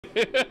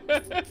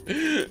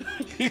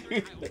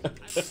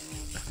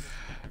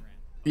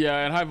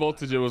Yeah, and high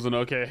voltage it was an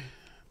okay.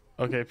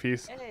 Okay,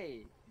 piece.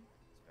 Hey.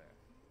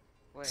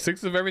 Wait,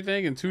 6 of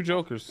everything and 2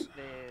 jokers. I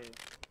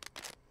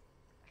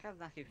have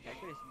massive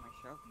factories in my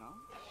shop now.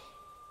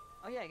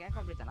 Oh yeah, I can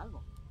complete an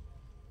album.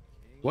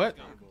 What?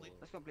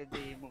 Let's complete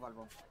the move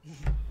album.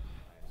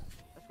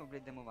 Let's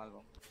complete the move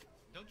album.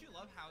 Don't you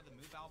love how the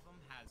Move album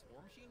has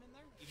War Machine in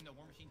there, even though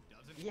War Machine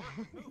doesn't Yeah.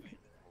 work with moving?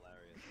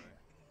 Hilarious,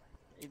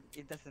 right?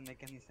 It doesn't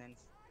make any sense.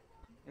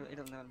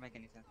 It'll never make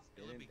any sense.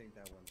 They didn't think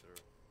that went through.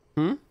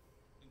 Hmm?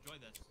 Enjoy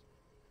this.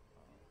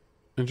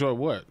 Enjoy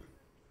what?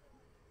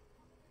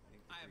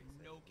 I have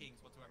no kings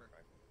whatsoever.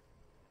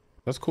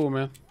 That's cool,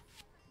 man.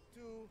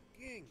 2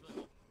 kings. You're the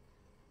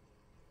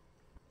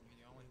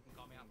only one who can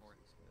call me out for it.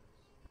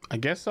 I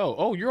guess so.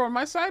 Oh, you're on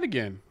my side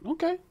again.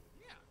 Okay.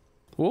 Yeah.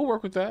 We'll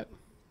work with that.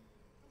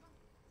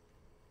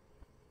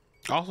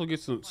 I also get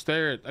to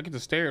stare at. I get to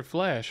stare at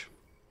Flash.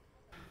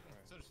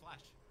 So does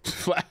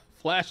Flash.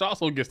 Flash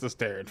also gets to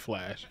stare at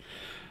Flash.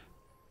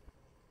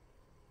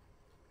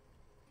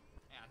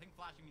 Yeah, I think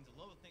flashing means a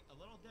little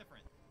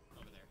different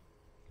over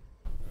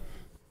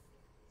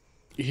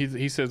there.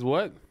 He says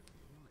what?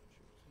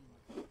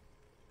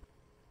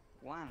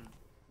 1.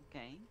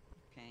 Okay.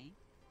 Okay.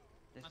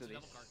 Let's That's do a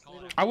double this. card. Call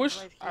it out.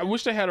 I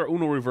wish they had our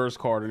Uno reverse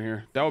card in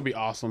here. That would be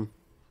awesome.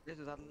 Let's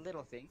do that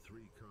little thing.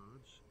 3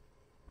 cards.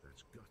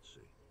 That's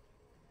gutsy.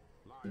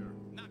 Liar.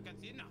 Not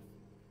gutsy enough.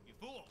 You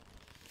fool.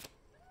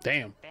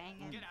 Damn. Bang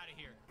it. Get out of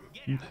here.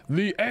 Get out.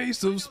 The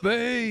ace of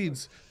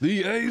spades.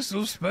 The ace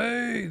of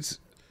spades.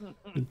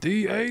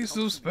 The ace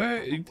of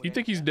spades. You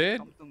think he's dead?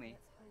 Come to me.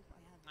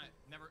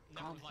 Never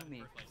Come was to live in me.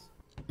 the first place.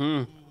 Hmm.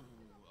 Ooh,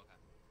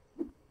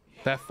 okay.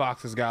 That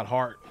fox has got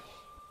heart.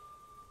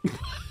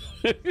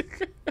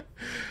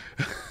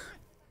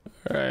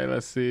 All right,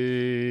 let's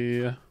see.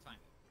 It's fine.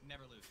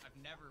 Never lose. I've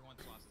never once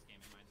lost this game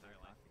in my entire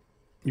life.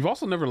 You've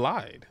also never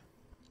lied.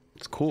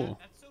 It's cool.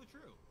 That's so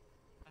true.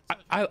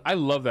 That's so true. I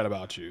love that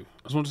about you.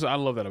 I just want to say I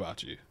love that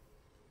about you.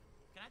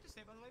 Can I just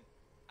say, by the way,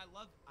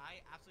 I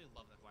absolutely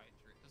love that Hawaiian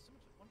shirt. It does so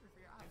much wonder for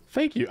your eyes.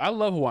 Thank you. I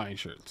love Hawaiian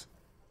shirts.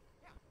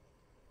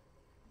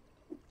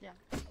 Yeah.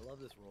 I love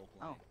this role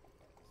play. Oh.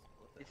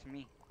 It's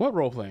me. What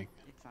role playing?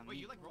 It's on Wait,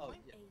 me. you like Oh,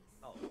 roleplaying? yeah.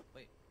 Oh,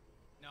 wait.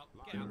 No,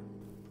 get out.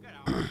 Get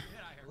out. Get out of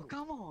here. Oh,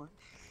 come on.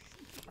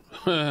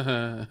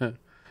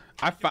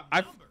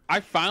 I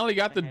finally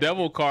got the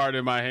devil card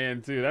in my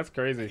hand too. That's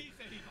crazy. He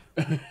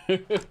said he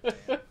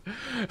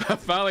I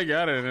finally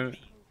got it. I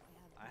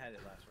had it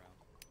last round.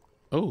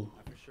 Oh,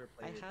 I for sure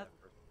played I it had that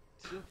first.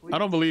 2 I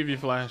don't believe you,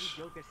 2 Flash.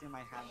 jokers in my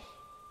hand.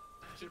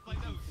 should have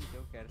played those. 2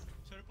 jokers.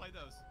 Should have played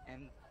those.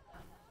 And I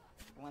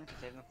wanted to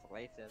save them for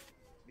later.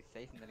 To be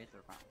safe in the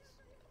later rounds.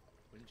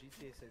 When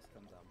GTA 6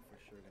 comes out, I'm for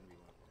sure gonna be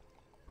one.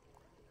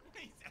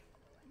 He said-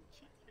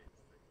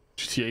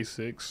 GTA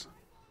 6.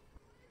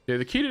 Yeah,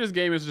 the key to this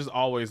game is just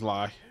always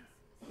lie.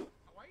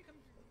 Why are you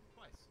coming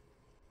twice?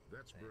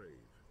 That's brave.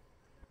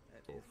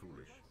 That Or is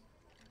foolish.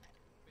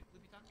 Wait,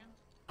 Loopy talk again?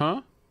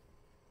 Huh? Do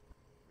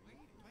I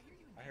hear you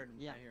in I heard him.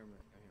 Yeah. I hear him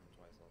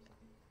twice also.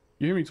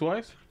 You hear me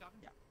twice? You talking?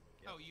 Yeah.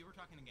 Oh, you were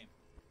talking in game.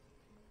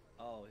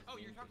 Oh, Oh,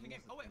 you're talking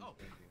again. Oh, wait, oh.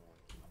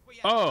 Wait,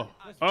 yeah.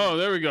 Oh,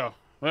 there we go.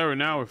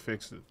 Now we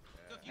fixed it.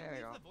 So if you There you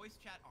leave go. the voice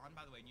chat on,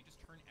 by the way, and you just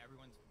turn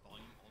everyone's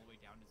volume all the way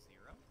down to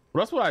 0.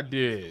 Well, that's what I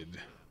did.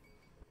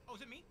 Oh,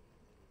 is it me?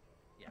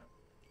 Yeah,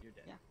 you're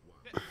dead. Yeah.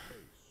 Yeah. Ace.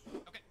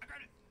 Okay, I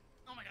got it.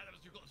 Oh my god, that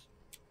was too close.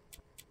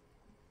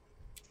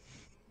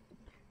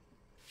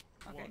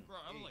 Okay. Bro,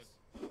 I was like,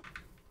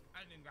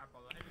 I didn't grab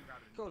all that. I didn't grab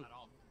it Cool. at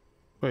all.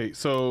 Wait,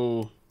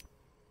 so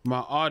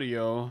my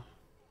audio,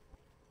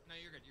 No,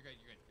 you're good. You're good.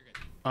 You're good. You're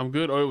good. I'm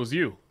good. Oh, it was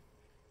you.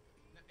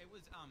 No, it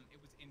was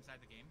inside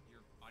the game.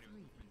 Your audio was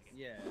in the game.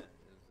 Yeah, it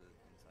was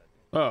inside.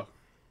 Oh,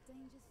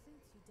 Danger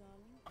suits you,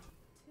 darling.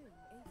 2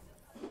 aces.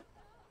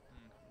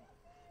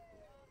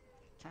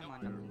 Come No,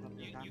 on,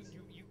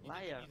 you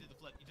liar. did the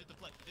flip. You did the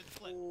flip. You did the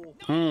flip.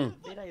 hmm.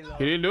 Did I He though?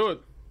 didn't do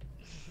it.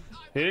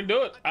 He didn't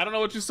do it. I don't know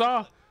what you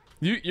saw.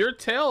 Your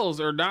tells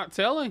are not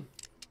telling.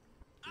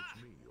 Ah,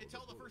 me or it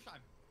tell the the first time.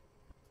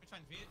 It's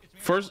fine. It's me.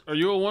 First, are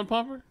you a one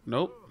pumper?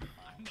 Nope.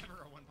 I'm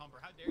never a one pumper.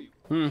 How dare you?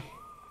 Hmm. Oh,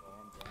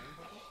 I'm blind.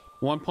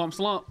 One pump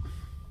slump.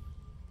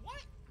 What?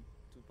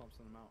 2 pumps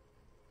in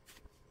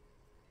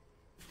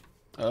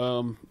the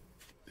mouth.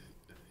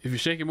 If you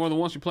shake it more than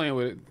once, you're playing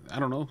with it. I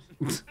don't know.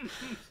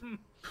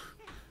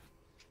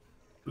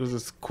 There's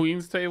this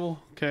queen's table.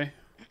 Okay.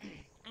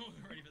 I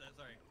wasn't ready for that.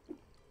 Sorry.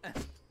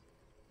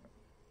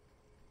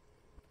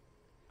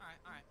 All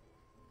right.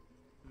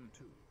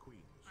 2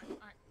 queens. All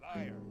right.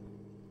 Liar.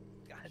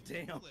 God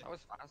damn. That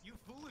was fast. You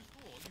foolish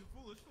fool. You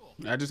foolish fool.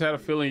 I just had a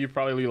feeling you'd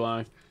probably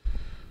lying.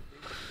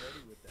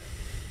 Ready with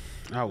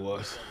that. I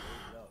was.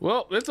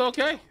 Well, it's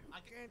okay. I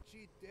can't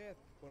cheat death,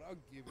 but I'll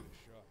give it a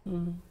shot.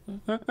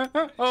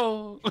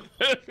 Oh.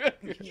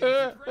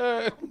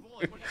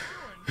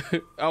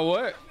 Oh,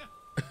 what?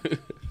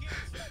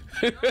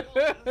 It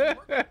doesn't work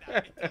like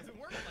that.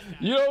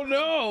 You don't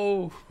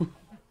know.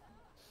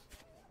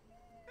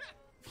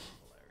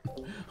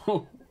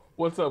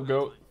 What's up,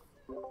 goat?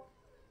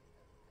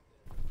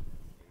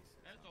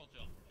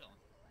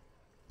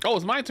 Oh,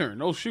 it's my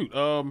turn. Oh shoot.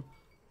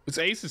 It's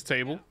Ace's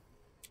table.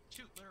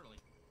 Shoot, literally.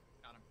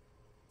 Got him.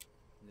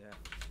 Yeah.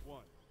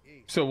 One.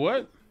 Ace. So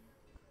what?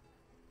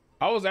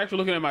 I was actually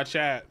looking at my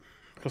chat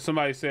because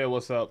somebody said,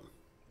 "What's up?"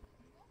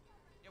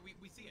 Yeah, we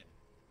see it.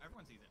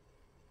 Everyone sees it.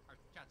 Our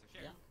chats are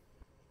shared.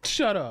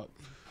 Shut up.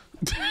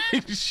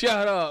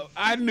 Shut up.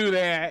 I knew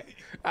that.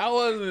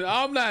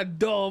 I'm not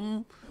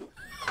dumb.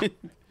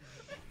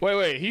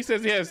 Wait. He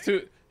says he has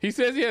two. He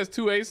says he has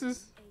 2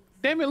 aces.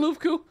 Damn it,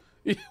 Loopy.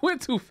 You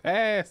went too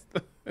fast.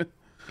 No,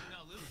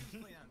 Luke's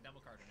playing on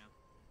double carder now.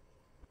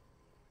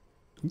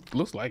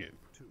 Looks like it.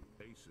 2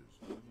 aces.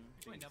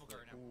 He's playing double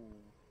carder now. Ooh,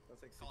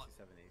 that's like Call it.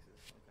 67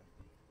 aces. Okay.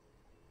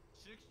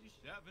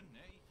 67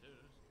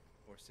 aces.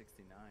 Or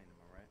 69, am I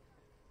right?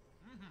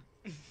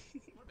 Mm-hmm.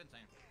 What have been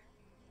saying?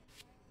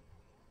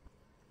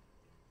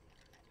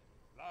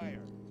 Liar.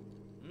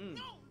 No, you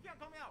can't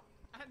call me out.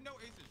 I had no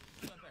aces.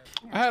 It's unfair.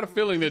 I had a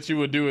feeling that you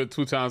would do it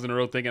 2 times in a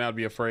row, thinking I'd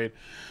be afraid.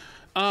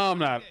 I'm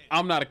not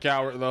a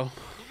coward though. Look at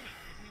me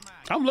in my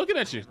eyes. I'm looking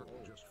at you.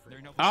 There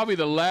are no I'll be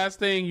the last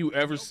thing you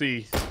ever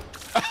see.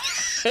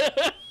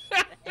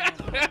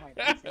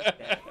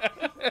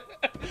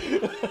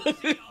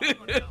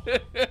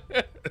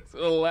 It's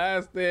the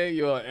last thing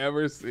you'll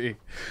ever see.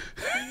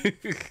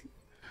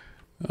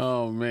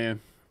 Oh man.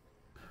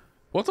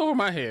 What's over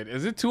my head?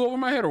 Is it 2 over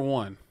my head or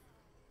 1?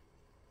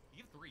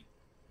 You have 3.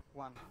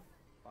 1.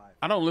 5.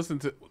 I don't listen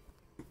to.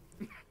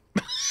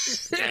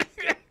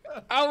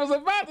 I was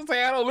about to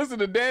say I don't listen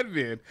to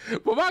Deadvid,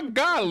 but my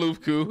God,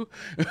 Loopy,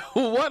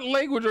 what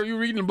language are you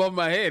reading above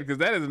my head? Because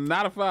that is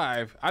not a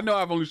 5. I know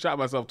I've only shot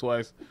myself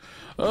twice.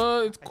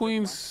 It's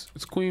Queen's.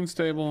 It's Queen's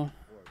table.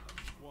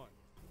 1.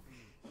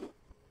 For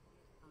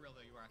real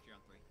though, you were actually on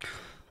 3.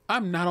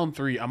 I'm not on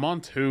 3. I'm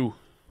on 2. 4.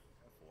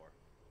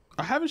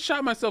 I haven't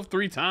shot myself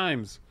 3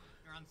 times.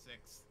 You're on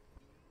 6.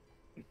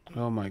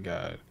 Oh my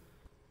God.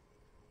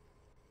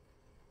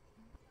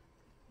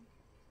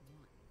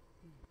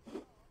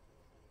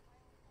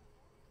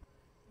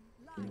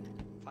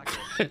 Fuck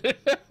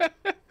it. God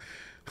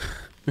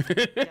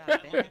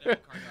damn it. Double card, by the way. Double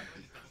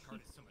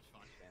card is so much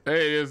fun.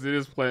 Hey, it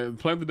is playing.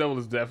 Playing the devil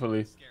is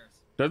definitely. It's scarce.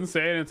 Doesn't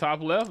say it in the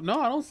top left. No,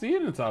 I don't see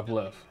it in the top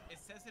left. It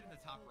says it in the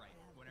top right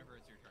whenever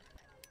it's your turn.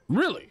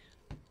 Really?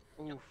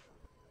 Oof.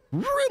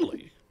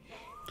 Really?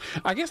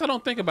 I guess I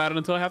don't think about it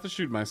until I have to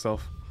shoot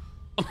myself.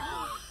 You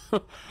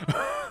don't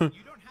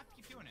have to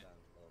keep doing it.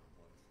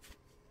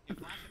 If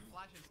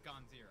flash is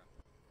gone 0.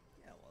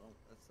 Yeah, well,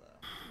 that's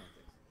semantics.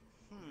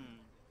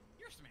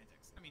 Your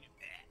semantics. I mean,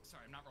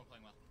 sorry, I'm not role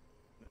playing well.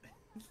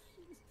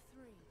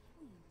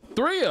 3.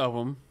 3 of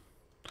them.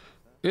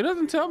 It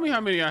doesn't tell me how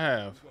many I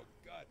have. You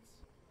got guts.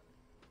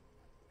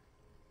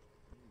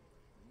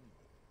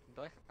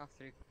 Do I have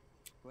 3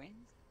 queens?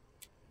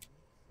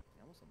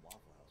 Yeah, I want some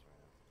Waffle House right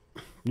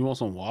now. You want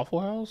some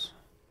Waffle House?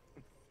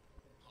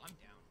 I'm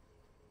down.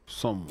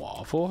 Some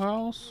Waffle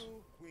House?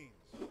 2 queens.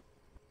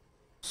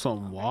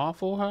 Some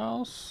Waffle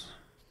House?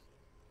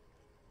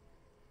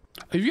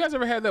 Have you guys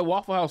ever had that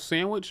Waffle House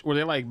sandwich where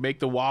they like make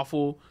the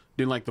waffle,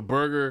 then like the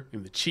burger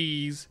and the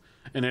cheese,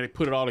 and then they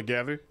put it all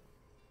together?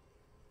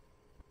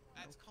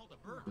 That's called a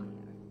burger.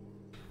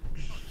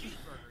 It's called a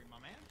cheeseburger, my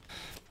man.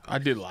 I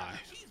did lie.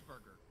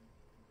 Cheeseburger.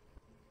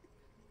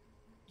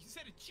 You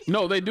said a cheeseburger.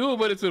 No, they do it,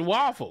 but it's with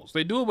waffles.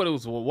 They do it, but it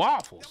was with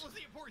waffles. That was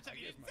the important time.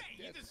 You didn't say.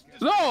 You just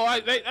No,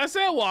 I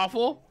said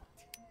waffle.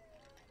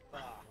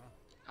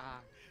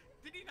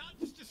 did he not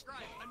just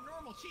describe a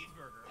normal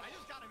cheeseburger? I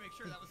just gotta make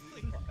sure that was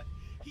clear.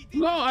 He did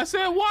No, I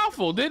said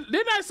waffle. Didn't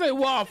I say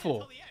waffle?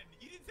 Till the end.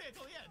 You didn't say it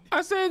till the end.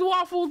 I said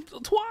waffle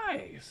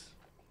twice.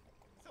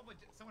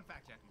 Someone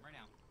fact check him right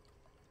now.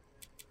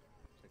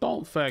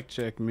 Don't fact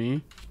check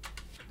me.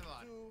 Check the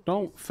VOD. 2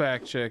 Don't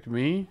fact check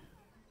me.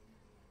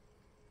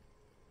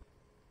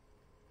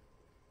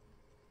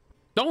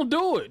 Don't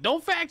do it.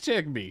 Don't fact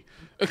check me.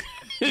 I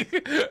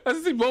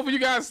see both of you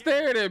guys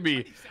staring at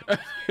me.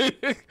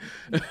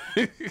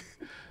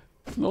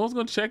 No one's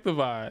gonna check the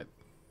VOD.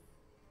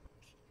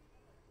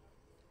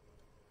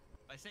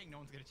 By saying no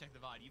one's gonna check the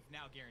VOD, you've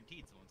now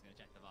guaranteed someone's gonna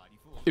check the VOD. You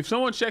fool. If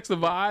someone checks the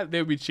VOD,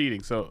 they'll be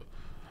cheating. So,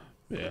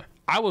 yeah,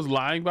 I was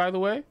lying, by the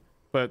way,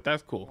 but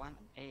that's cool. 1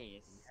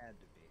 ace. Had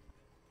to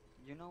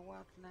be. You know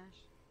what, Flash?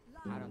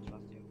 I don't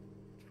trust you.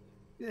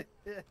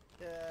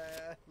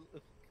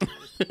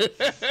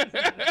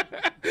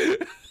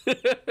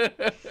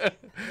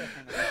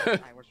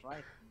 And I was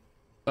right.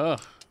 Ugh,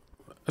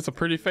 that's a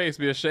pretty face.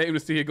 Be ashamed to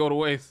see it go to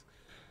waste.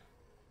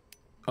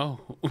 Oh.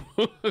 Oh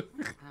man.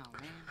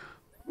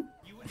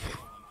 You wouldn't have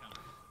one coming.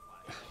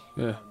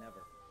 Yeah. No,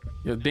 never.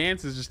 Your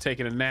dance is just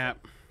taking a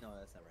nap. No,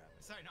 that's never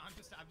happened. Sorry, no, I'm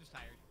just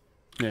tired.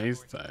 Yeah,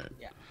 he's tired.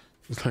 Yeah.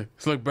 It's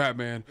like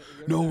Batman.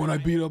 No, when I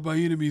beat up my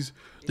enemies,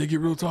 they get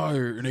real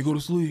tired and they go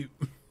to sleep.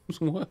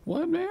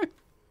 What, man?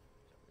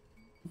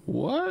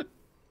 What?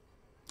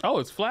 Oh,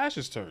 it's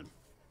Flash's turn. It is.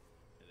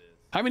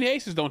 How many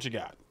aces don't you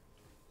got?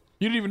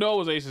 You didn't even know it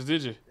was aces,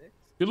 did you? 6?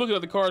 You're looking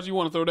at the cards you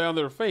want to throw down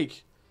that are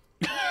fake.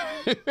 2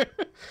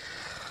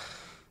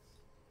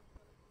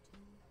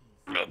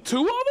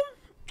 of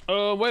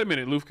them? Wait a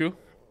minute, Loopy.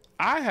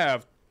 I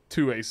have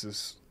 2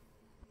 aces.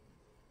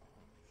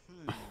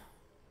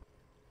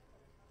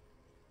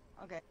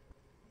 Okay.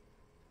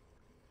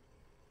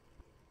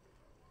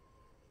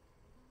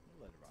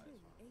 Let it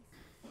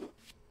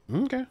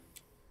rise. Okay.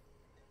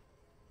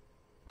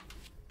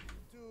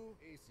 2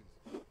 aces.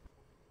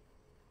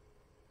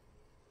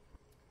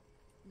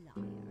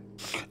 Liar.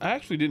 I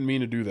actually didn't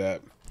mean to do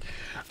that.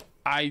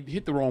 I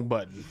hit the wrong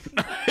button.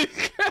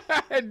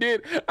 I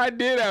did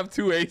have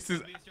 2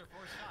 aces. It's your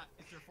fourth shot.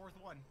 It's your fourth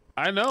one.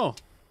 I know.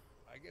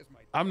 I guess my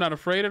I'm not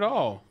afraid at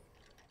all.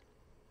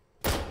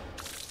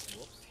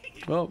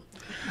 Well,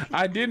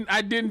 I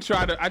didn't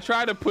try to. I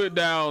tried to put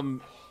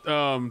down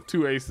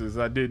 2 aces.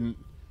 I didn't.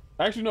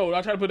 Actually, no.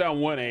 I tried to put down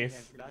 1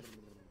 ace.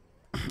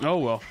 Oh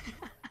well.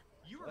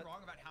 You were wrong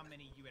about how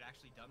many you had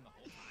actually done the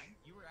whole time.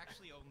 You were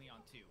actually only on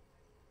 2.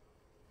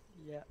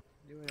 Yeah.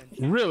 Do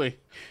it. Really?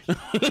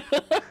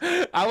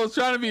 I was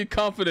trying to be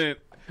confident.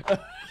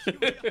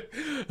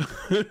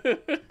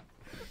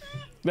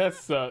 That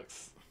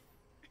sucks.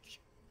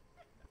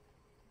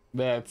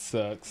 That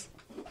sucks.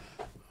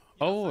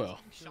 Oh well.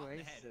 Shot in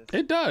the head.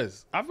 It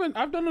does. I've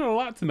done it a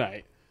lot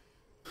tonight.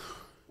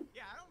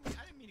 Yeah, I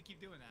didn't mean to keep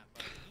doing that,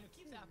 but it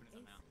keeps happening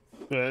somehow.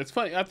 Yeah, it's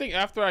funny. I think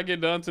after I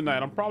get done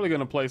tonight, I'm probably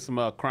gonna play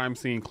some crime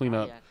scene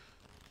cleanup. Yeah.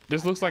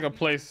 This looks like a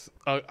place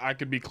I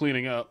could be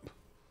cleaning up.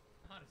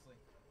 Honestly.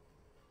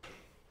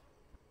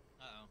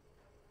 Uh-oh.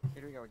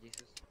 Here we go,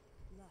 Jesus.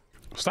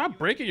 Stop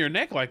breaking your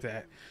neck like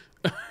that.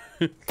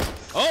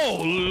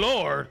 Oh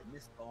Lord.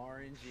 Mr.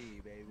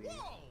 RNG, baby.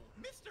 Whoa!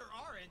 Mr.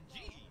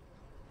 RNG!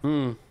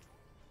 Hmm.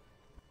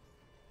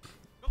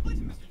 Go play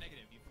some Mr.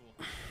 Negative, you fool.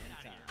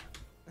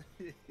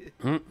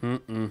 Get out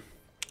of here.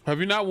 Have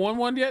you not won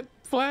one yet,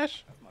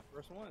 Flash? That's my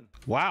first one.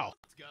 Wow.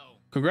 Let's go.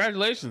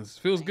 Congratulations.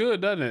 Feels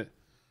good, doesn't it?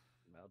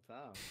 About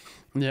time.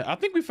 Yeah, I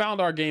think we found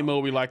our game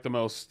mode we like the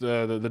most,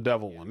 the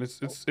devil one. It's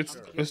definitely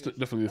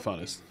the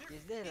funnest. Is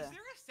there Is a... there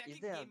a second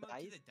there a game mode to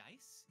dice? the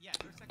dice? Yeah,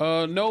 there's a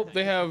second Nope.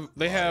 They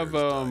have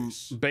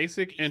Dice.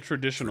 basic and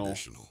traditional.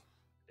 Traditional.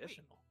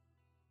 Additional.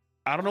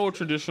 I don't know what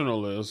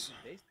traditional is.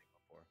 Basic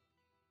before.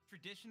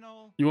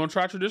 traditional. You want to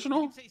try You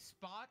traditional? can say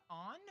spot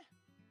on,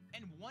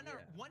 and one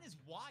is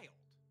wild.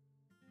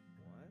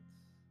 What?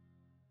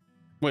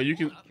 Wait, you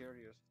can.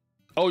 Curious.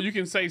 Oh, you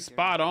can say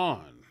spot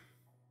on.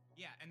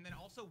 Yeah, and then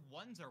also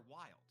ones are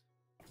wild.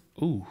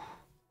 Ooh,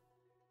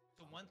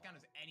 So ones count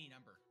as any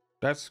number.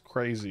 that's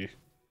crazy.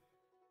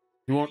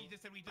 You want You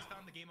just said we just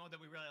found the game mode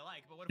that we really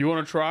like, but what? you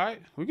want to try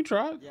it? We can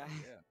try it. Yeah.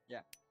 Yeah. Yeah.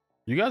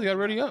 You guys got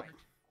ready up.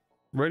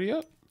 Ready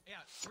up? Yeah,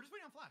 we're just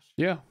waiting on Flash.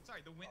 Yeah.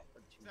 Sorry, the win.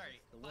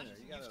 Sorry, The Flash winner,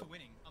 isn't you used to gotta-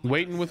 winning. unlike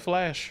Waiting us. with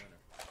Flash.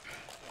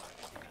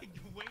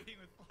 Waiting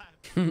with Flash.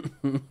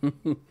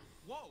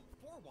 Whoa,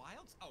 4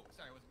 wilds? Oh,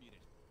 sorry, I was muted.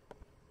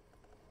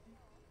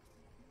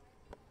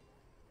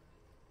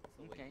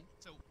 Okay.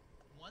 So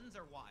ones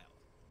are wild.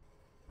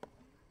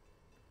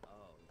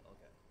 Oh,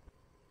 okay.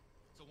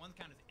 So ones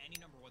count as any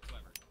number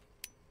whatsoever.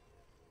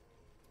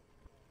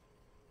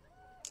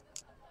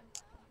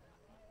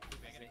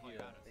 Loopy, I gotta call you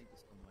out. Thank you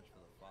so much for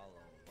the follow.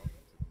 Welcome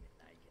to the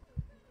midnight.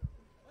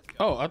 Let's go.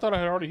 Oh, I thought I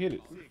had already hit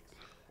it. 6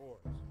 fours.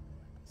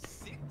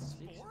 6 Six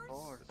fours?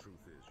 fours. The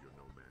truth is, you're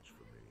no match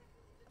for me.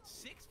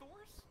 6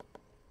 fours?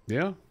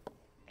 Yeah.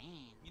 Damn.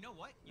 You know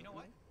what? You know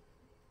what?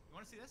 You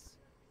want to see this?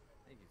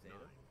 Thank you, Zeta.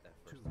 That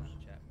first time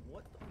chat.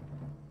 What the?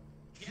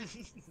 Yeah. Goes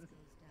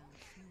down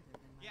smoother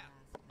than my Yeah.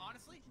 last one.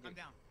 Honestly, I'm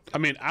down. I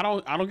mean, I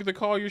don't get to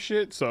call your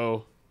shit,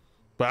 so,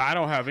 but I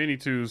don't have any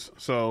twos,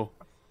 so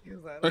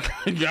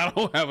I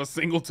don't have a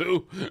single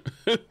 2.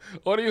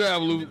 What do you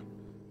have, Lou?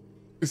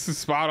 This is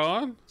spot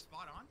on.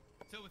 Spot on.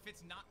 So if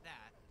it's not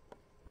that,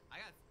 I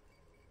got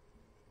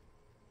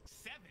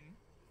 7.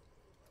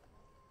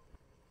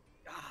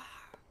 I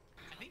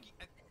think.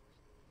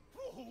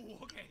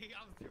 Ooh, okay,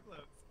 I was too close.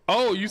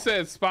 Oh, you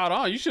said spot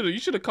on. You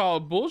should have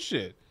called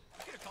bullshit.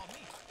 You could have called me.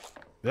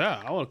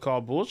 Yeah, I want to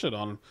call bullshit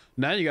on him.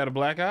 Now you got a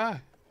black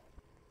eye.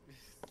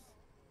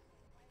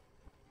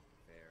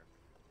 Fair.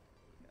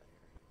 What we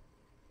got here?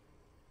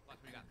 Flash,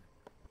 what do you got?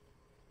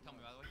 Tell me,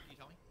 by the way. Can you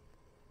tell me?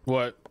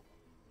 What?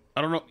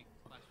 I don't know. Tell me,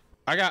 Flash.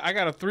 I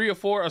got a 3, a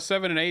 4, a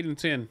 7, and 8, and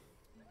 10.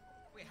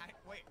 Wait,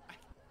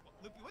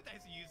 Loopy, what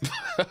dice are you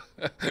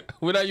using?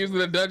 We're not using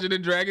the Dungeons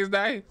and Dragons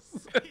dice.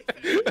 Stop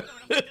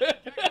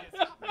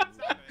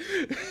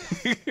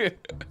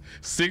it.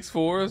 6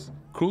 4s,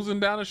 cruising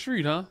down the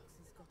street, huh? Has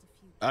got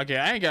a few. Okay,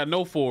 I ain't got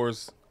no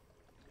 4s.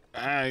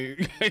 I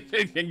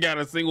ain't got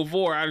a single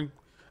 4. I don't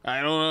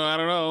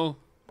know.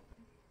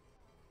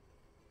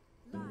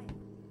 Liar.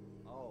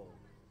 Oh.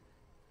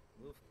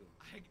 Loopy.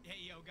 Hey,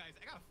 yo, guys,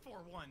 I got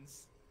 4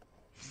 ones.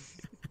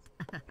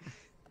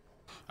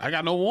 I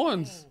got no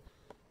 1s.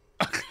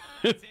 That's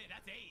it.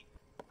 That's 8.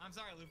 I'm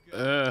sorry, Loopy.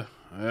 Yeah.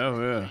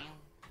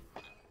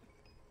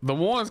 The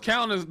ones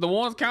count as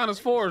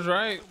 4s,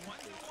 right? So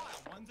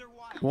ones are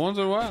wild. Ones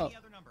are wild. Any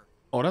other number.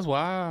 Oh, that's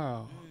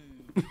wow.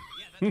 Yeah,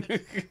 that's the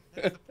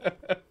point.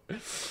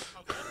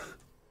 Okay.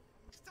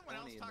 Someone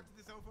else talk to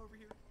this oaf over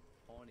here.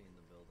 Pony in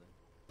the building.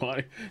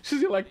 Funny.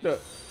 She's like the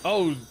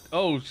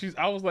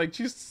I was like,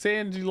 she's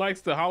saying she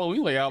likes the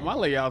Halloween layout. My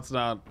layout's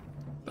not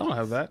I don't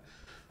have that.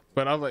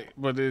 But I was like,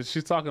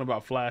 she's talking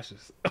about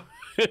flashes.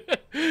 Yeah,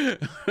 I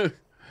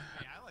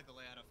like the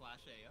layout of Flash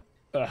A.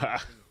 Uh,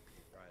 Friday.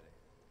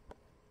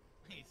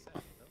 He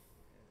said,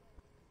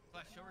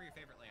 Flash, show her your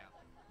favorite layout.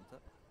 What's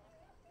up?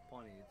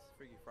 Pony, it's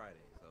Freaky Friday,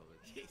 so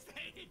it's... He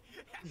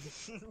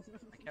said,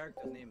 My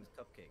character's name is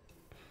Cupcake.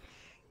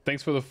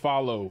 thanks for the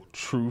follow,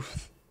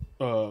 Truth.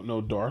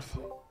 No, Darth.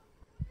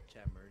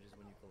 Chat merges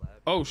when you collab.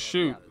 Oh,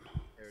 shoot.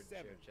 Share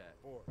chat.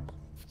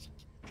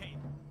 hey,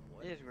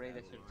 What? It is great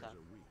that Eyes you're are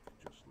weak,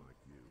 just like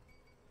you.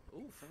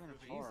 Oof. 7 and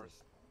Jesus. 4.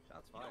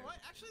 Shots you know fired. what?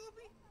 Actually,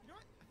 Loopy, you know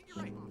what? I think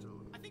you're right.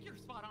 I think you're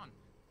spot on.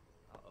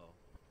 Uh-oh.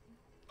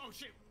 Oh,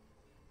 shoot.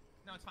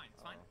 No, it's fine.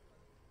 It's fine.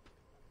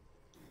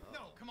 No,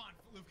 come on,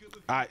 Luke.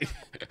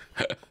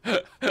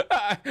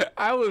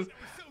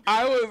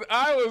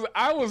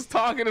 I was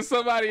talking to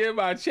somebody in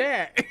my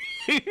chat,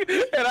 and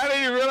I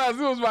didn't even realize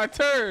it was my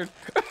turn.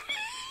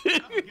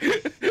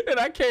 And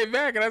I came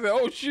back and I said,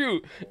 "Oh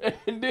shoot!"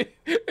 And then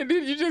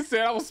you just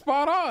said I was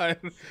spot on.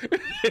 I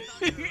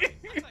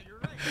thought you were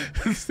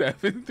right.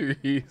 7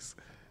 threes.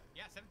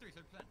 Yeah,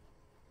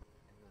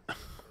 7-3, 7%.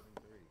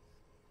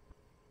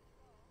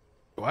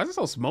 Why is it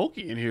so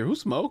smoky in here?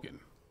 Who's smoking?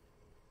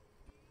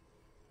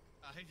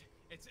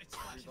 It's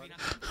Flash.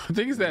 I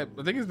think it's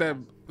that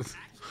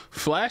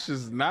Flash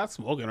is not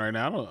smoking right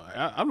now.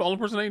 I'm the only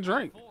person that ain't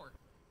drank. 4.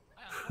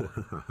 I have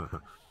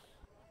 4.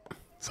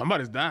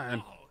 Somebody's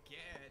dying. Oh, get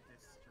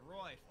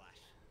destroyed, Flash.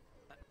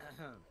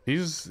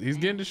 He's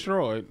getting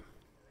destroyed.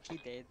 He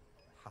did.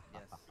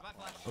 Yes. Bye,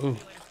 Flash. Ooh. See you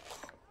later.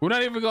 We're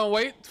not even gonna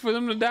wait for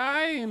them to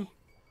die. And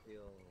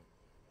Feel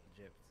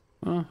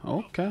gypped.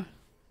 okay,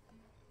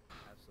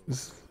 Absolutely.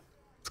 it's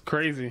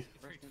crazy.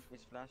 First in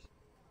peace, Flash.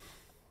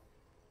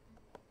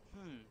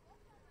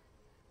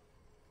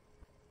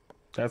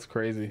 That's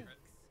crazy.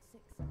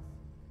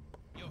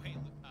 Yo, hey,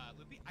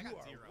 Loopy, I You got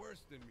are 0.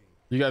 worse than me.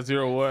 You got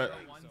 0 what? 0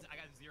 1s, I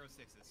got 0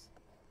 6s.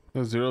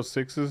 0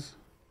 6s.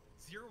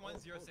 0 1s,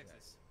 0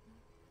 6s.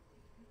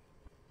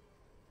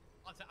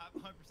 I'm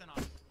 100%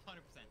 on. 100%.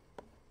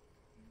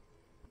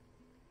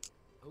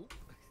 Oh.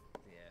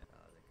 Yeah,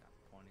 they got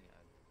Pony.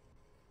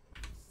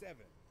 7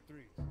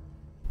 3s.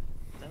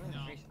 7 No.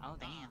 and 3. Oh,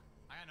 damn.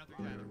 I got no 3s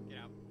either. Get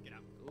out. Get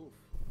out. Oof.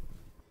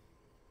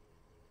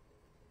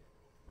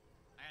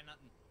 I got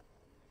nothing.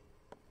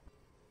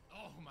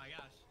 Oh my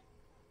gosh.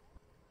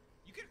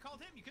 You could have called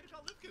him. You could have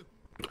called Luku.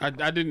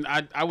 I didn't.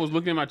 I was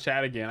looking at my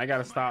chat again. I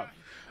gotta stop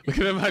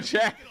looking at my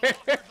chat.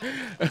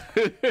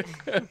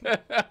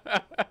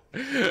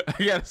 I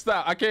gotta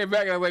stop. I came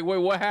back and I was like, wait,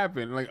 what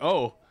happened? Like,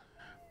 oh,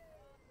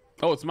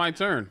 it's my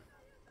turn.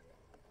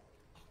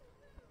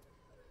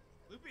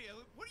 Loopy,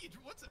 what are you?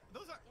 What's in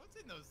those?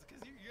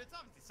 Because it's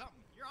obviously something.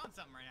 You're on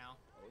something right now.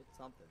 Oh, it's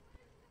something.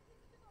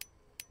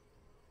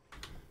 What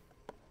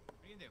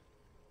are you gonna do?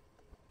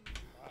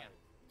 5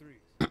 3s.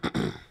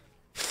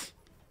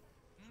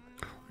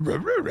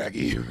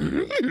 Raggy. 6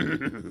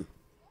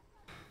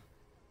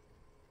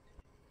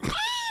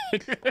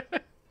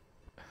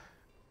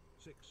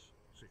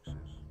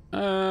 6s.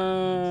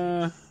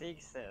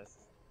 6s.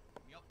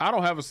 I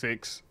don't have a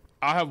 6.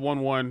 I have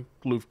 1-1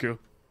 Loopy. Why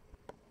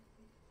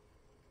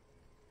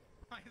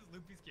is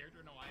Loopy's character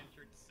in a Hawaiian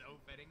shirt so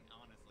fitting?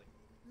 Honestly,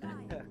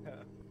 9.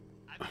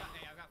 I've got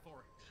 4.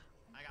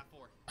 I got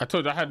 4. I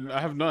told you I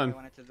have I none.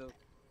 wanted to do.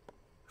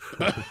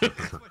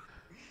 That's what.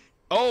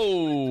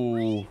 Oh.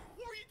 What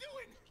were you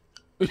doing?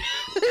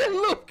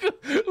 Loopy.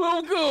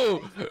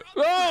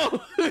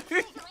 No.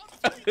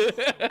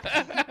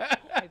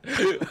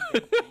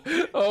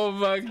 Oh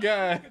my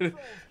god.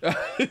 I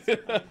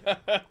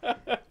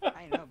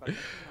know, but it's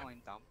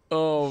annoying, dumb.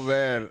 Oh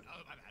man.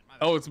 Oh, my bad.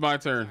 Oh, it's my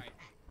turn. Sorry.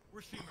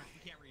 We're streamers. We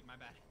can't read. My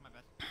bad.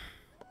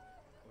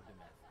 Or the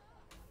math.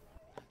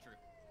 True.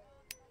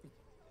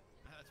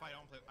 That's why I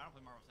don't play Marvel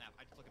Snap.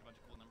 I just look at a bunch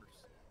of cool numbers.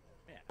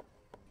 Yeah.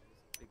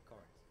 Just big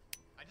cards.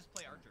 I just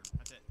play Archer.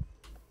 That's it.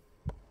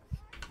 2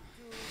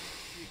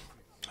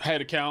 6s. I had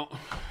to count.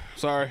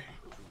 Sorry.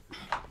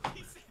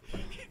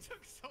 It took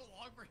so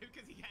long for him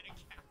because he had a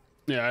count.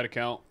 Yeah, I had to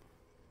count.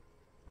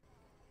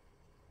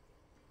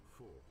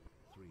 4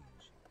 3s.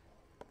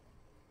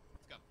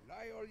 Let's go.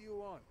 Lie all you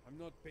want. I'm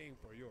not paying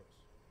for yours.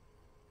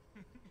 I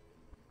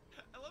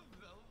love the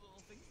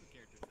little things the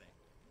characters say.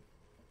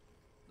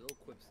 Little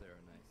quips there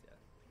are nice, yeah.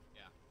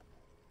 Yeah.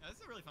 No, this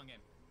is a really fun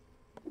game.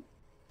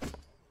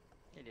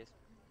 It is.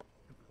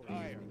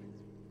 Liar.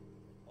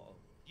 Oh.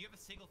 Do you have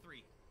a single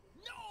 3?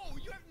 No,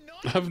 you have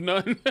none. I have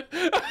none.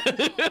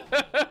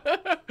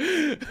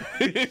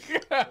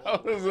 I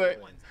was like, I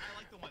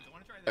like the ones. I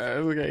want to try this. I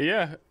was like,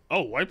 yeah.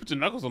 Oh, why put your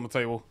knuckles on the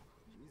table?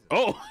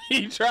 Oh,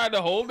 he tried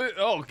to hold it.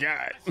 Oh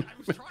God. I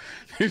was trying.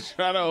 He's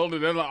trying to hold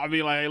it. I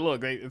mean, like, hey,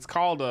 look, it's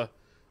called a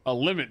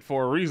limit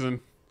for a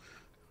reason.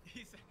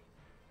 He said,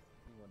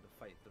 You wanted to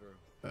fight through.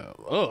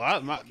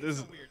 I'm not. "Look, it's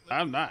This. so weird. Look,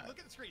 I'm not. Look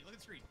at the screen. Look at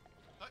the screen.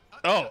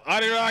 Oh, I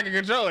didn't know I could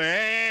control it.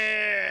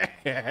 Hey.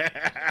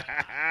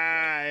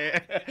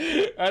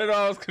 I didn't know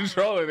I was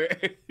controlling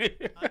it.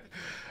 That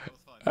was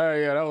fun. All right,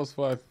 yeah, that was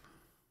fun.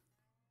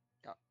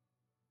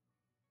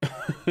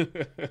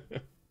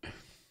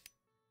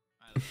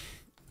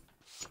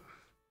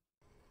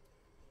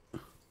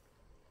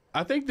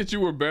 I think that you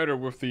were better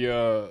with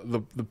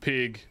the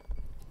pig.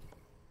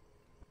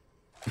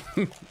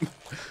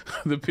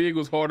 The pig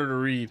was harder to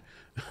read.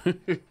 Those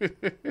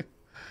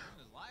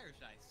liar's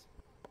dice.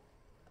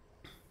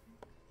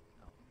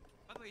 No.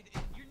 By the way,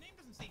 your name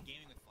doesn't say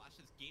gaming with Flash.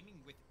 It's gaming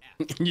with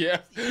F. Yeah,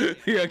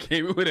 yeah,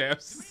 came with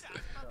F's.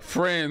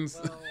 Friends.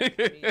 Well, I mean,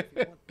 if you want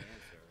the answer.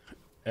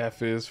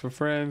 F is for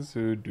friends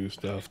who do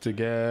stuff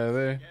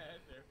together.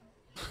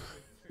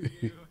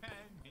 You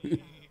and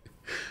me.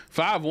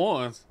 5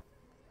 ones.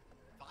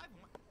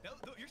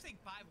 You're saying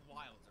 5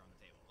 wilds are on the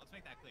table. Let's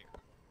make that clear.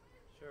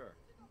 Sure.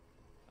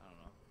 I don't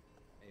know.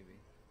 Maybe.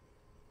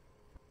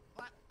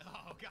 What?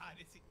 Oh god,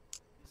 is it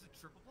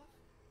triple bluff?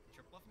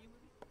 Triple bluff in you,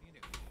 Loopy? What are you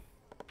gonna do?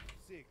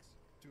 6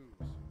 twos.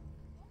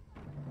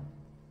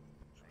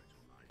 Try to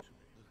lie to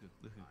me.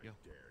 Luku, I yo.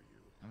 dare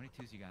you. How many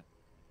 2s you got?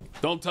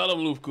 Don't tell him,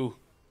 Loopku.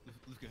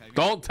 Luku, how you got?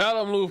 Don't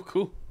tell him,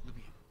 Loopku.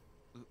 Loopy.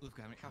 Luku,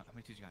 how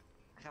many 2s you got?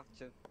 I have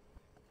 2.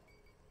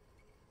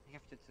 I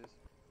have 2 twos.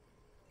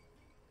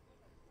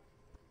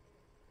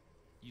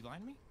 You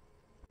lying to me?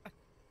 Why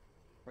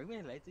are you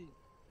being lazy?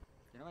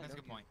 You know I That's a love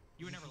good you. point.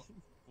 You would never.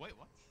 Wait,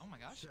 what? Oh my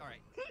gosh. All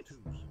right. Twos.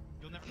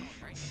 You'll never call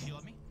it, right? If you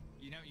love me?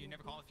 You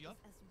never call it if you love?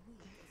 As weak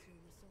as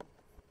your resolve.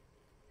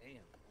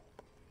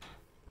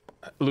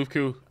 Damn.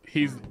 Loopku,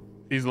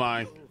 he's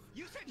lying.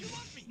 You said you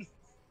love me.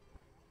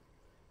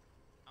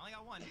 I only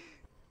got 1.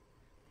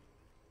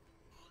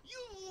 You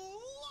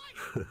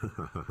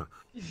liar!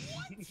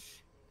 What?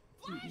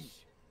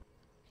 Flash!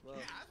 Well,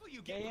 Yeah, that's what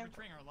you get for Damn.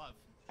 betraying our love.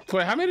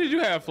 Wait, how many did you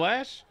have,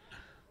 Flash?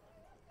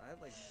 I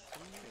had like 2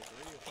 or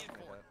 3 or something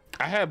like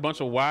that. I had a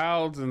bunch of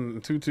wilds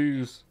and 2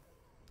 twos.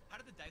 How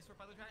did the dice work,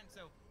 by the way?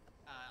 So,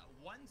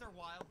 1s are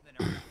wild, then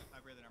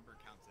every other number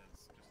counts as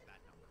just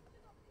that number.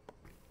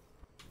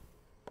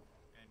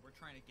 And we're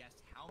trying to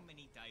guess how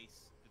many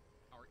dice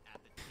are at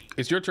the table.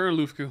 It's your turn,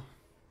 Loopku.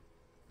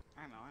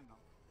 I know,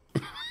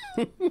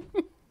 I know.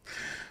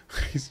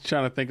 He's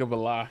trying to think of a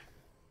lie.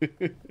 Hey,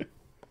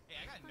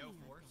 I got no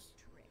 4s.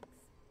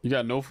 You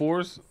got no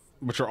 4s,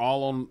 but you're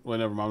all on. Well,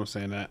 never mind. I'm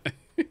saying that.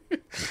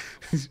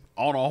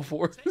 On all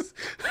 4s.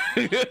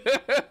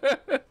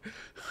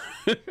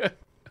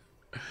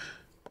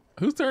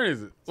 Whose turn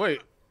is it? Wait.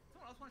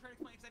 Someone else want to try to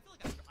explain? Because I feel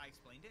like I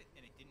explained it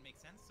and it didn't make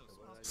sense. So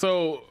someone else.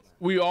 So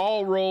we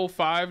all roll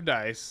 5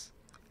 dice,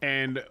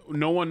 and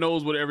no one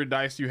knows what every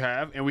dice you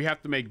have, and we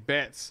have to make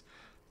bets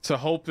to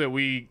hope that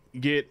we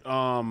get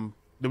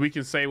that we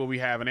can say what we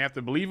have, and they have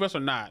to believe us or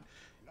not.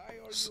 Lie all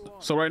you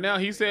want. So right now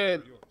he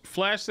said,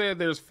 Flash said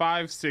there's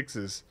 5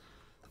 6s.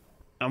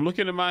 I'm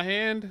looking at my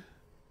hand,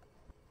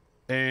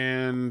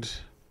 and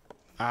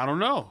I don't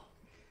know.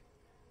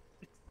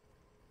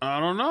 I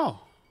don't know.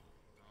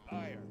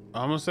 Liar.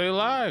 I'm gonna say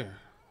liar.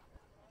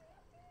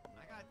 I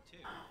got 2.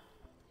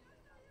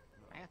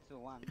 I have 2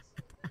 ones.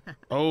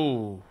 Oh,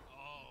 Oh.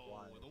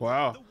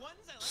 Wow. The ones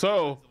I like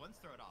So- the ones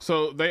throw it off.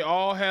 so they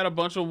all had a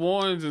bunch of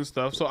ones and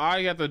stuff. So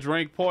I got to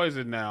drink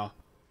poison now,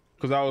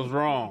 because I was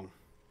wrong.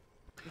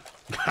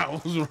 I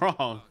was wrong.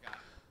 Oh, God.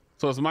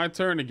 So it's my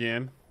turn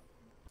again.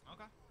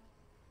 Okay.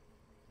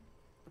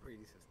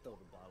 Brady says throw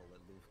the bottle at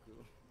Loopku.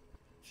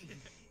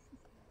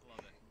 Love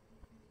it.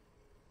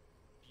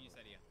 Genius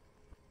idea.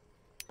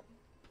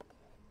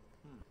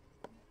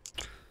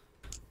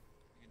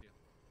 You can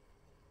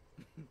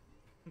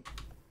do.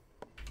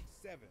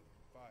 7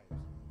 5s.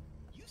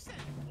 You said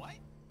what?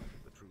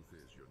 The truth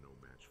is, you're no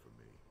match for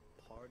me.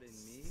 Pardon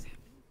me? 7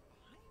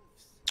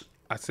 5s?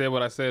 I said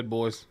what I said,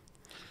 boys.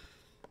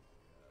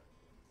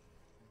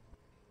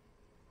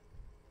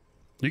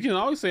 You can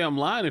always say I'm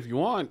lying if you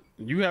want.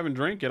 You haven't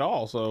drank at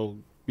all, so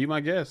be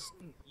my guest.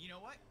 You know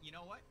what? You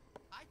know what?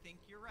 I think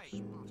you're right.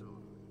 Spot on.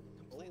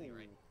 Completely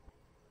right.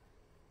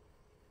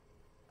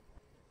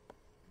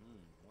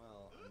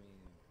 Well, I mean,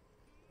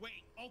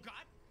 Wait. Oh God.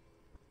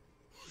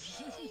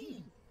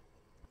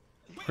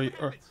 Wait, Are you- what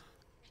are- happens?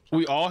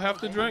 We all have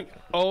to drink?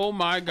 Oh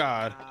my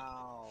god.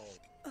 Ow.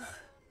 So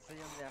you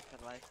only have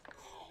to like.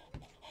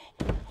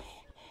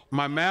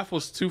 My math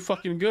was too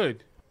fucking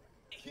good.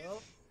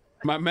 well,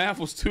 My math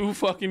was too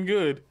fucking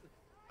good.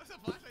 What's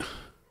up, Flash?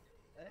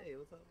 hey,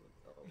 what's up?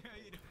 How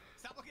you doing?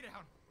 Stop looking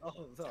down.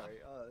 Oh,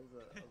 sorry.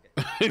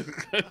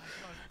 Okay.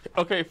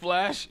 Okay,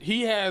 Flash,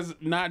 he has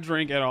not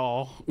drank at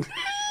all. You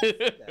know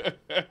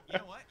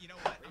what? You know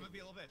what? I'm gonna be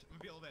a little bitch. I'm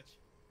gonna be a little bitch.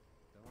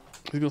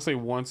 He's gonna say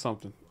one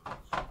something. You Oh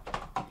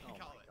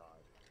call my it.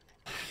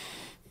 god.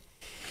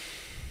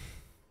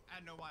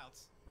 Add no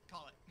wilds.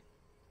 Call it.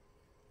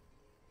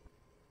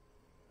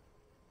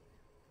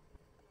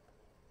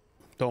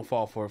 Don't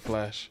fall for it,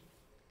 Flash.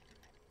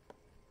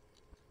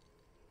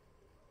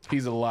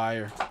 He's a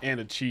liar and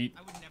a cheat.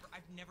 I've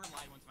never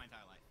lied once in my entire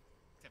life,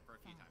 except for a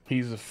few times.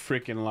 He's a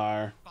freaking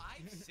liar. 5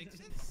 6s? The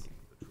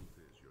truth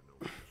is, you're no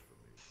match for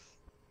me.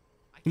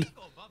 I can't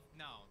go above.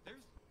 No, there's.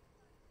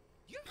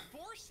 You have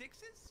 4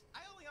 6s? I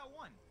only got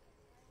 1.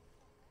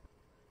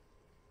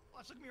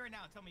 Watch, look at me right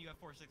now and tell me you have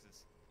 4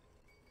 6s.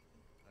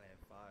 I have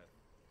 5.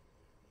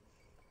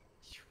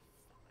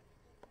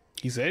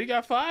 He said he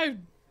got 5. God.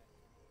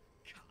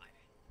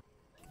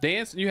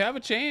 Dance, you have a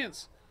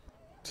chance.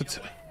 You know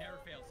what? Never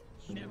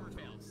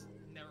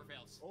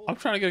I'm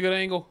trying to get a good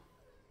angle.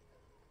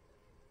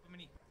 How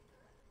many?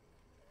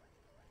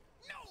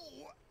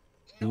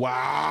 No.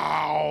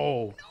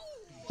 Wow.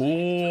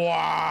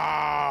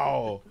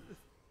 Wow.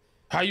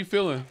 How you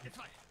feeling? It's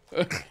fine.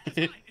 It's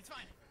fine. It's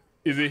fine.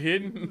 Is it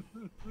hidden?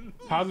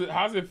 How's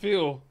it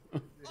feel?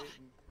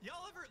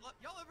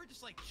 Y'all ever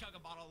just like chug a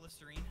bottle of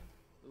Listerine?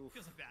 Oof.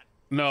 Feels like that.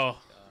 No,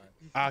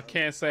 I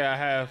can't say I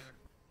have.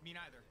 Me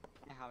neither.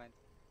 I haven't.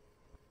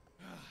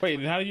 Wait,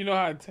 how do you know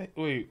how to take?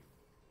 Wait,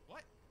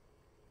 What?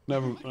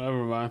 never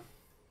mind.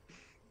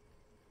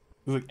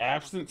 It's like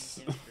absence.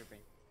 It's tripping.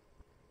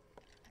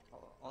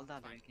 All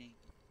that drinking.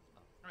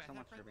 Alright, So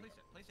much place tripping. it.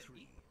 Place it. Three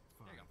Eat.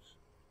 There you go. fives.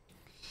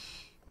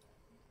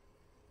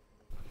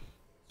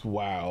 It's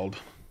wild.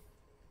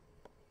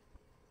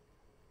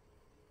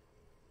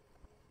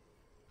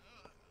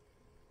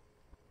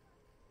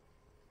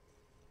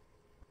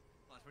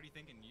 Flash, what are you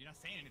thinking? You're not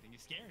saying anything. You're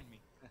scaring me.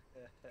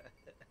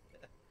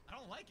 I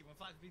don't like it when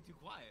Flash be too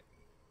quiet.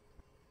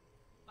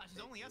 Flash,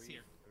 there's only us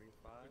here. 3,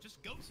 5. There's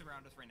just ghosts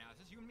around us right now. It's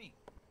just you and me.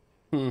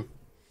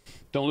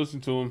 Don't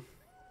listen to him.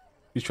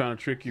 He's trying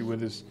to trick you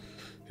with his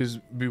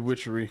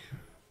bewitchery.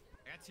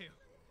 I got 2.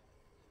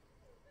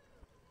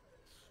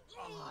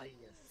 Oh, yes.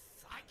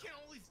 I can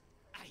only.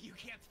 You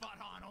can't spot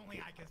on.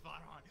 Only I can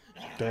spot on.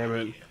 Damn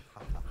it.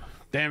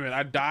 Damn it,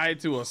 I died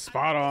to a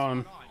spot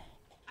on.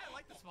 I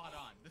like the spot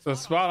on. The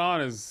spot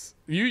on is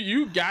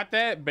you got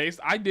that based.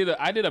 I did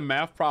a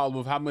math problem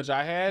of how much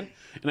I had,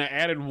 and I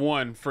added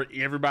 1 for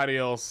everybody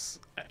else,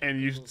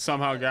 and you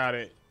somehow got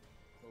it.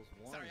 Those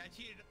ones. Sorry, I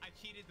cheated. I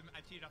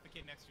cheated off the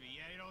kid next to me.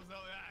 Yeah, you know what's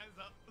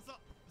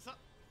up? What's up?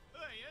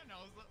 Yeah, no,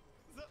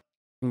 what's up?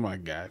 Oh my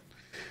god.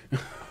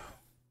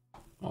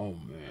 Oh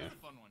man, That's a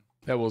fun one.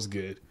 that was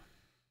good.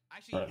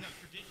 Actually, Alright.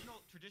 no,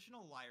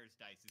 traditional liar's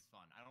dice is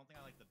fun. I don't think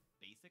I like the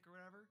basic or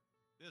whatever.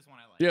 This one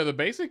I like. Yeah, the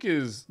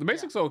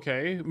basic's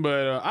okay,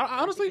 but I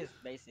honestly It's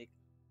basic.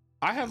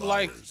 I have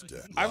liked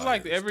I've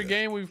liked every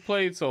game we've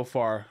played so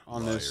far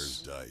on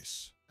this.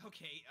 Dice.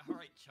 Okay, all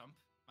right, chump.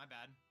 My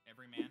bad.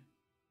 Every man.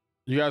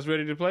 You guys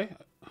ready to play?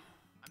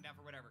 I'm down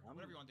for whatever.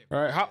 Whatever you want to do.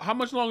 All right. How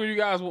much longer are you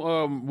guys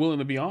willing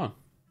to be on?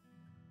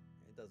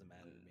 It doesn't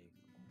matter to me.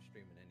 I'm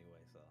streaming anyway,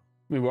 so.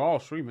 I mean, we're all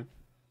streaming.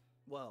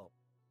 Well,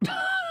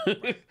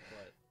 but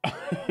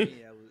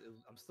me,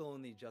 I'm still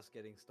only just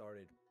getting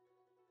started.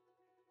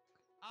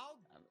 I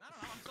don't know.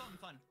 I'm still having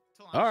fun.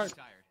 Till All I'm right. too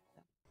tired.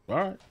 All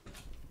right.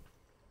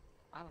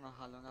 I don't know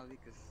how long I'll be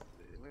because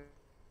we're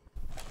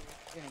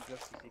getting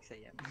close to 6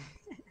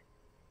 a.m.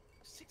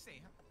 6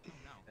 a.m. Oh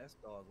no. S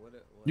dog, what?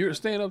 You're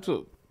staying up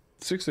till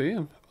 6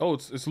 a.m. Oh,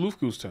 it's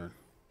Lufku's turn.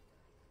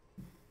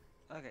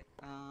 Okay.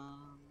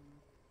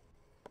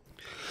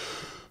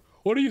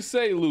 What do you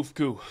say,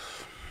 Lufku?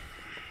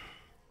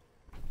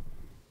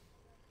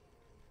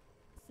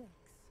 6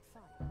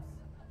 5s.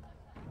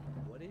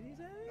 What did he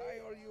say? Lie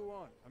all you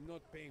want. I'm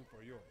not paying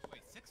for yours.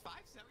 Wait, 6'5"? Is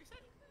that what you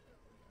said?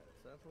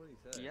 That's what he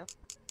said. Yep.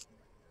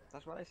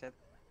 That's what I said.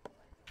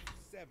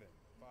 7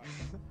 5.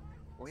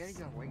 Where are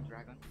you awake,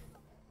 dragon?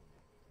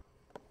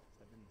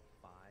 7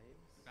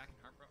 5s. Back in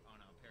Heartbro? Oh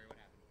no, Perry, what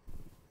happened?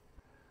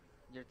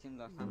 Your team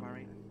lost, I'm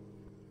worried.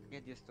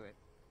 Get used to it.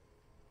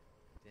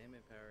 Damn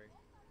it, Perry.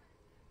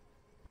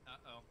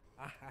 Uh-oh.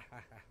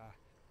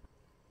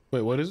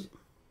 Wait, what is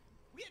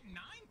We had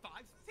 9 5s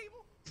at the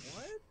table?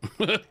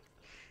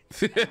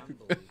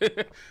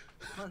 it?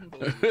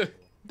 Unbelievable.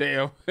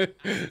 Damn.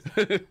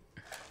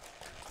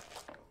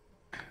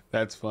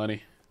 That's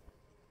funny.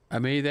 I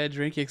made that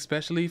drink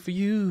especially for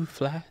you,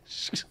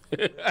 Flash.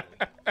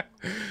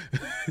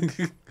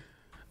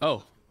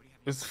 Oh,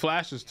 it's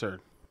Flash's turn.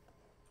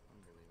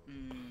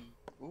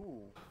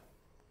 Ooh.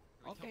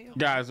 Okay.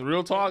 Guys,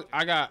 real talk,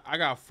 I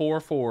got 4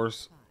 4s.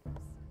 5s.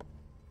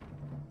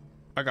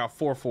 I got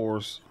 4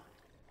 4s.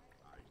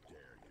 I dare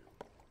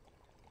you.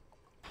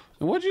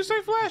 And what'd you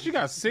say, Flash? You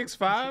got 6 5s?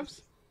 What do you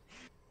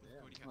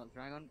Well, have?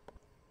 dragon.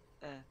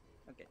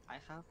 Okay, I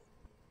have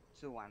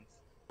 2 ones.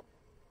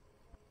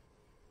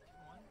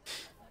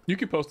 You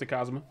can post it,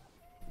 Cosmo.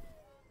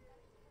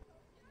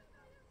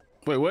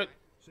 Wait, what?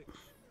 6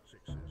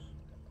 6s.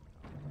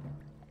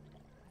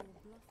 Your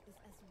bluff is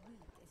as weak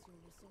as your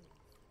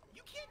resolve.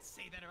 You can't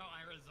say that about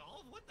my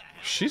resolve. What the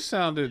hell? She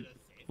sounded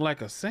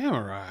like a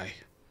samurai.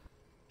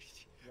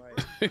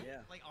 Right. Yeah.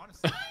 Like,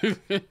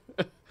 honestly.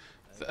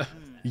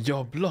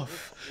 Your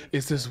bluff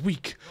is as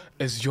weak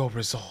as your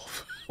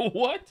resolve.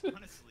 What?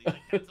 Honestly, like,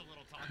 that's a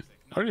little toxic.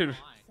 Not I don't even-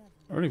 gonna lie. 7.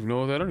 I don't even know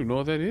what that. I don't even know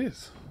what that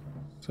is.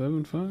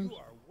 7 5. You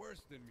are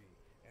worse than me,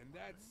 and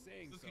that's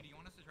saying Luffy, do something. you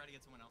want us to try to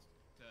get someone else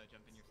to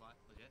jump in your slot?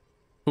 Legit?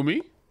 Who, me?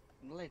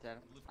 Later.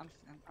 I'm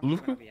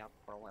Luca? gonna be up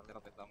for a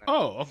little bit longer.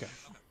 Oh, okay.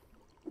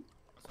 I'll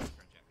start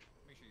friend check.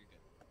 Make sure you're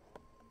good.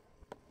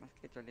 My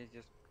schedule is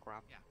just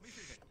crap. Yeah, make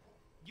sure you're good.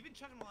 You've been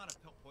chugging a lot of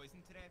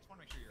poison today. I just want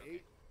to make sure you're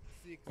okay.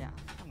 8 6. Yeah,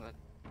 I'm good.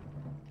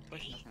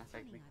 Poison doesn't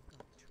affect Funny me. I've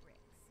got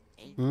tricks.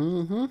 8.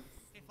 Mm-hmm.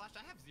 Hey, Flash,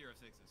 I have 0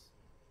 6s.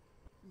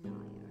 Liar.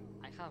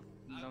 I have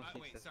no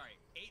Wait, 6s. sorry.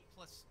 8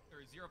 plus,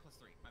 or 0 plus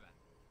 3. My bad.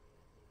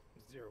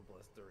 0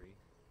 plus 3.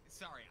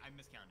 Sorry, I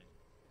miscounted.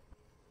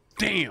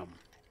 Damn.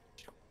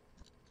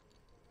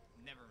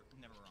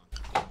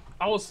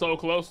 I was so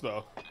close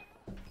though.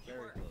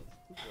 Very close.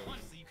 Too close.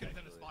 Honestly, you could have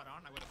done a spot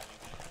on. I would have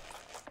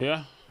believed it.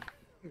 Yeah.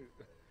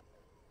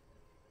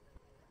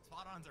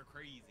 Spot ons are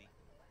crazy.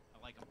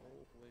 I like them.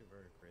 Oh, way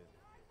very crazy.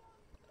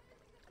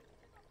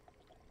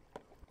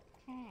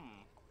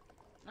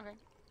 Okay.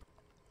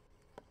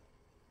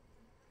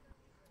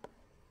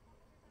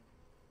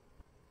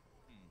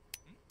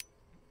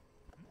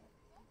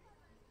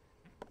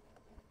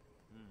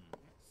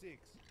 Six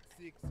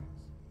sixes.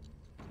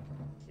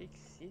 6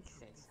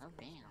 6s. Oh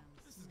damn.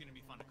 This is gonna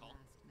be fun to call.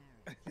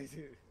 This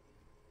is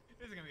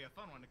gonna be a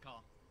fun one to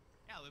call.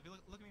 Yeah, Loopy, look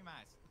at me in my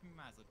eyes. Look at me in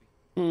my eyes, Loopy.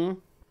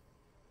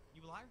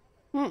 You a liar?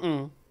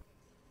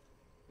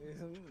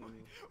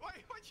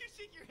 Why'd you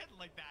shake your head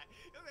like that?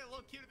 You look like a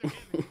little kid with their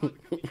hands in the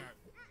cookie jar.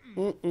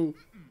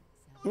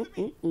 Look at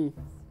me.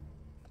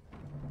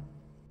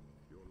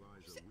 Your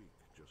lies are weak,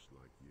 just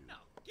like you. No,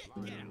 get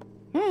out.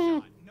 No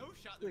shot. No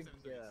shot. There's seven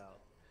Get threes. out.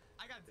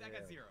 I got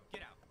 0.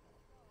 Get out.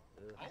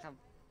 I have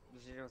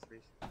 0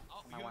 3s.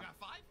 Oh, My you one. got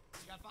 5?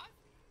 You got 5?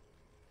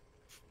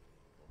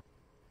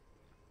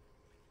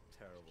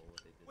 Terrible what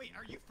they did. Wait,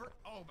 are you for?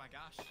 Oh my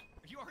gosh.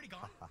 Are you already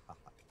gone?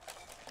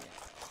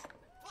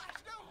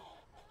 Flash, no!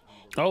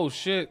 Oh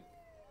shit.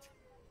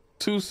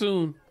 Too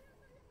soon.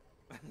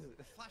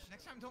 Flash,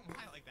 next time don't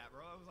lie like that,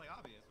 bro. It was like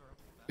obvious, bro.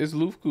 It's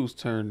Loopy's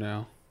turn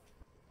now.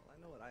 Well,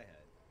 I know what I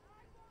had.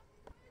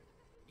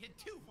 You had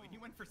 2 and you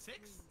went for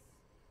 6?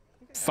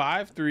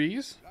 5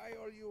 threes. Lie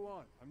all you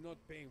want. I'm not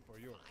paying for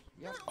yours.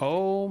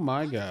 Oh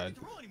my I don't god. get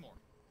to roll anymore.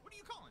 What are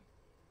you calling?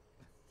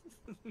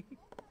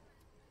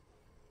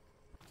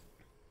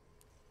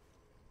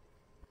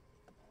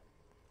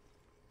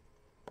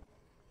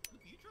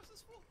 Loopy, you trust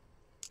this fool?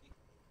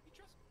 You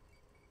trust?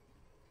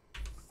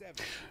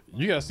 7.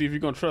 You gotta see if you're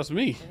gonna trust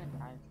me. 7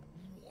 5.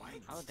 What?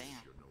 Oh damn.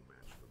 You're no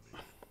match for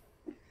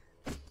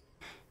me.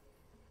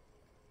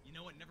 You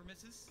know what never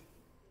misses?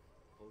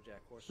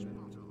 Bojack Horseman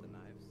with the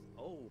knives.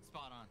 Oh,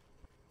 Spot on.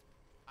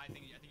 I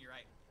think you're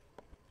right.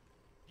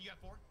 You got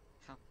 4?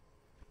 Huh.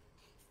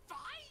 5?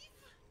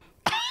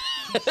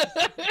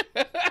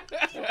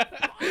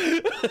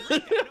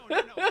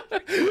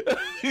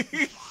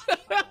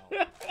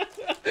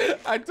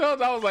 I told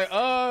you, I was like,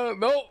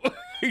 nope.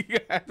 you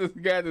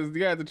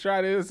got to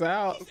try this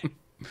out.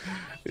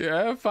 Yeah,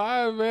 I have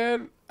 5,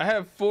 man. I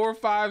have 4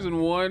 5s and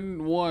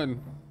 1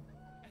 1.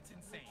 That's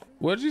insane.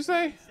 What'd you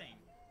say? Insane.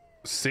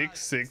 6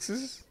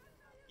 6s?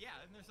 Yeah,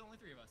 and there's only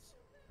 3 of us.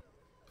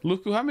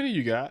 Luku, how many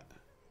you got?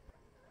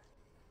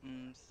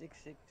 6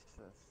 6s.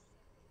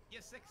 Yeah,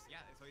 6. Yeah,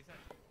 that's what he said.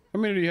 How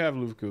many do you have,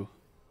 Luku? You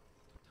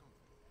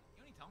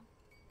only tell him.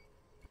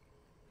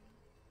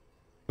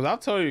 Because I'll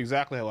tell you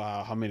exactly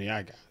how many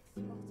I got.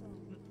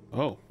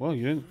 Oh, well,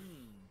 you didn't.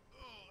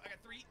 Oh, I got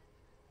 3.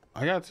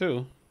 I got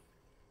 2.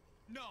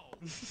 No.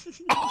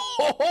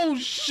 Oh,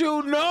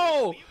 shoot,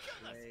 no. You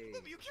killed us. Hey.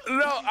 Loopy, you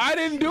killed us. No, I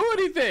didn't do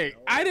anything.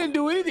 I didn't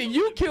do anything.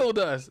 You killed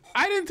us.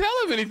 I didn't tell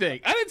him anything.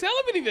 I didn't tell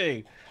him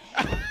anything.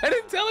 I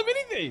didn't tell him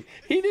anything.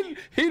 He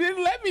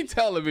didn't let me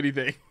tell him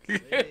anything.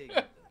 big.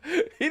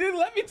 He didn't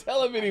let me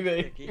tell him The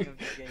anything. king of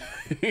this game.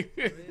 The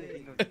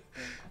king of this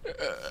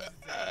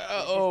game.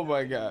 Oh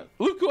my god.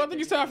 Luku, I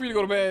think it's time for you to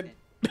go to bed.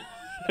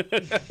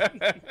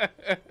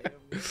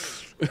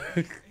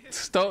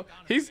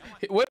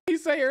 What did he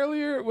say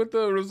earlier with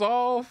the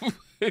resolve?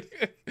 Yeah,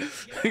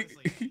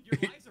 honestly, your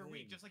lies are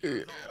weak, just like your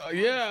resolve.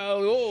 Yeah,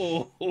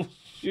 oh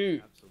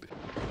shoot. Absolutely.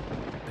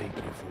 Thank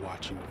you for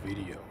watching the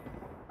video.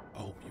 I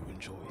hope you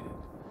enjoyed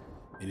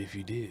it. And if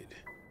you did,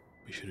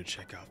 be sure to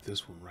check out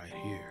this one right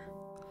here.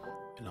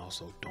 And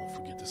also, don't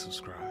forget to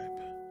subscribe.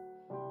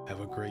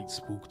 Have a great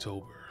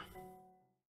Spooktober.